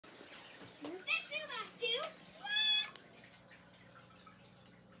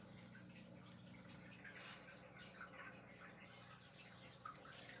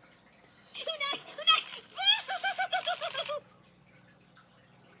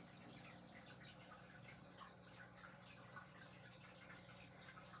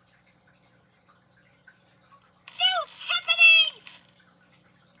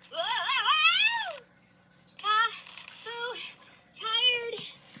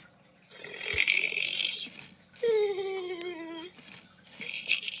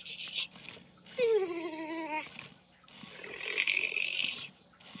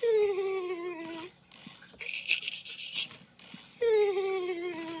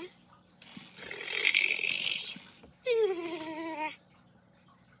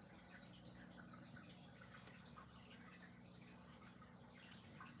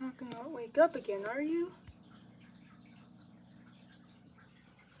wake up again, are you?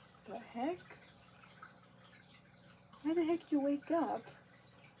 The heck? Why the heck did you wake up?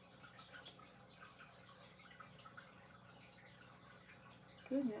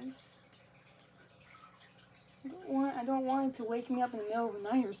 Goodness. I don't want it to wake me up in the middle of the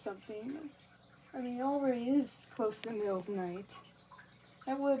night or something. I mean, it already is close to the middle of the night.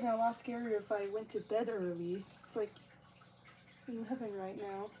 That would have been a lot scarier if I went to bed early. It's like 11 right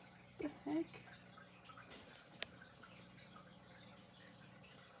now. What the heck?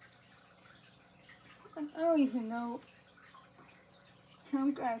 I don't even know.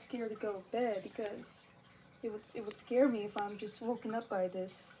 I'm kind of scared to go to bed because it would scare me if I'm just woken up by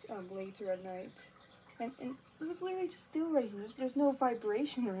this later at night. And it was literally just still right here. There's no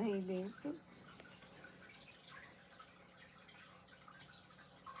vibration or anything. So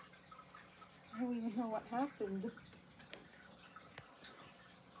I don't even know what happened.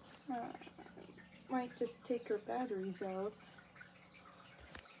 Might just take her batteries out.